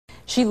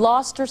She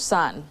lost her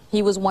son.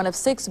 He was one of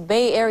 6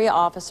 Bay Area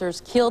officers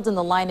killed in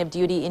the line of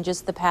duty in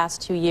just the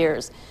past 2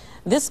 years.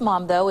 This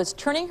mom, though, is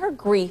turning her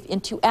grief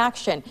into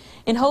action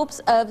in hopes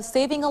of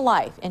saving a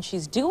life, and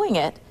she's doing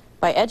it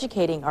by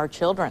educating our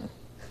children.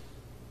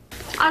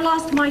 I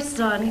lost my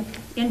son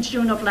in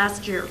June of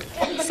last year.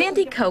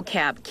 Sandy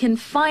Kocab can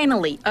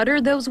finally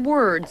utter those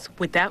words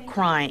without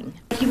crying.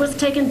 He was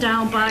taken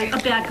down by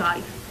a bad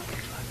guy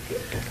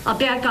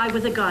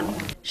with a gun.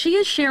 She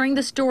is sharing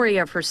the story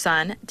of her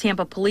son,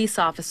 Tampa police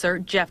officer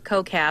Jeff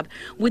Kocab,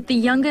 with the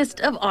youngest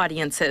of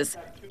audiences,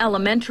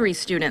 elementary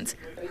students.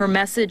 Her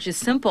message is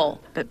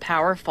simple but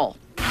powerful.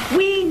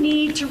 We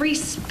need to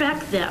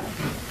respect them.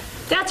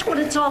 That's what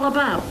it's all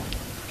about.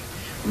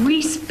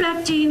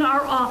 Respecting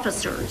our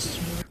officers.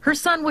 Her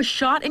son was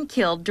shot and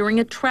killed during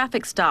a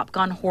traffic stop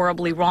gone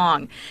horribly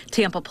wrong.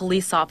 Tampa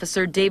police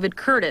officer David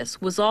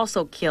Curtis was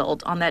also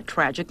killed on that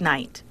tragic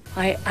night.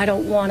 I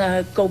don't want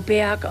to go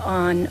back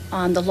on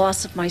the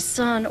loss of my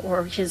son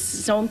or his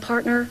zone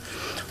partner.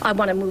 I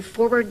want to move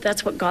forward.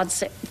 That's what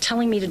God's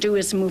telling me to do,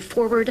 is move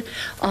forward.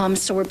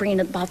 So we're bringing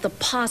about the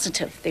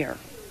positive there.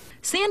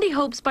 Sandy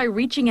hopes by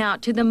reaching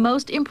out to the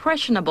most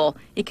impressionable,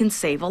 it can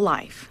save a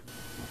life.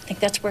 I think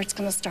that's where it's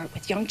going to start,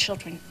 with young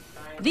children.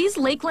 These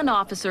Lakeland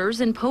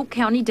officers and Polk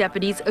County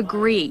deputies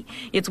agree.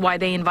 It's why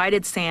they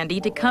invited Sandy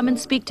to come and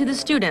speak to the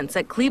students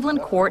at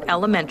Cleveland Court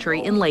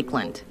Elementary in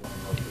Lakeland.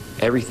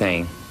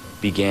 Everything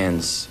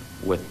begins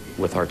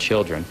with our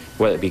children,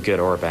 whether it be good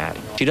or bad.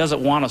 She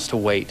doesn't want us to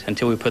wait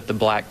until we put the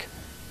black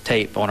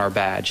tape on our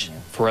badge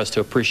for us to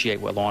appreciate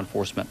what law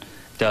enforcement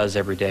does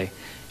every day.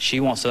 She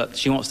wants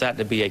that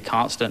to be a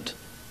constant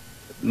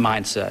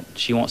mindset.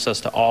 She wants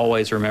us to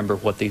always remember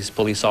what these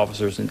police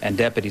officers and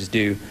deputies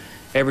do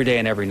every day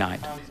and every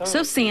night.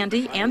 So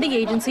Sandy and the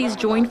agencies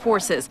joined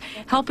forces,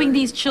 helping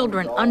these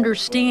children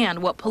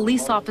understand what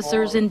police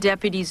officers and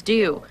deputies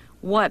do,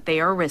 what they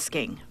are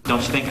risking.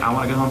 Don't you think I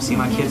want to go home and see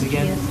my kids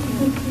again?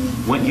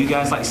 Yes. Wouldn't you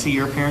guys like to see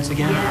your parents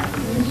again? Yeah.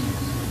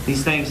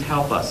 These things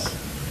help us.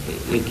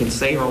 It can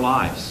save our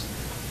lives,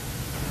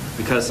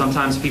 because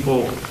sometimes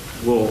people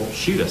will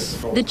shoot us.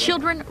 The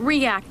children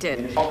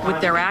reacted.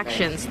 With their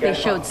actions, they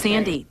showed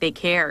Sandy they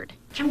cared.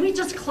 Can we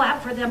just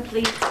clap for them,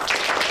 please?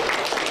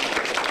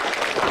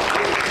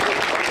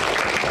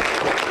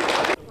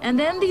 And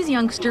then these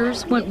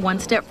youngsters went one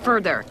step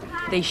further.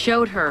 They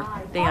showed her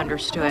they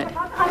understood.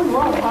 I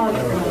love hugs.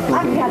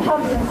 I've had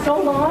hugs in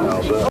so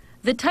long.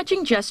 The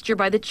touching gesture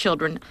by the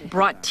children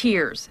brought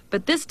tears,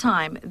 but this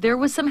time there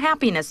was some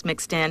happiness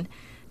mixed in.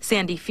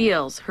 Sandy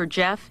feels her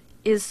Jeff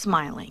is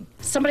smiling.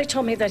 Somebody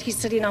told me that he's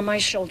sitting on my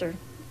shoulder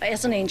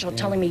as an angel,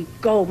 telling me,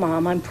 "Go,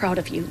 Mom, I'm proud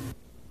of you."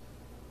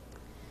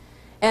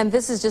 And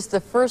this is just the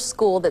first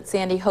school that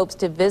Sandy hopes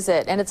to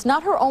visit, and it's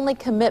not her only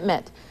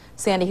commitment.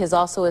 Sandy has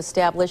also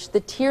established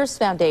the Tears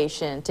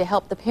Foundation to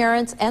help the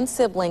parents and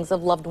siblings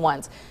of loved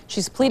ones.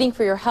 She's pleading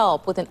for your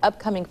help with an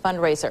upcoming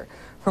fundraiser.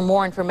 For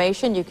more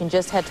information, you can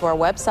just head to our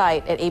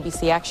website at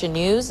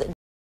abcactionnews.com.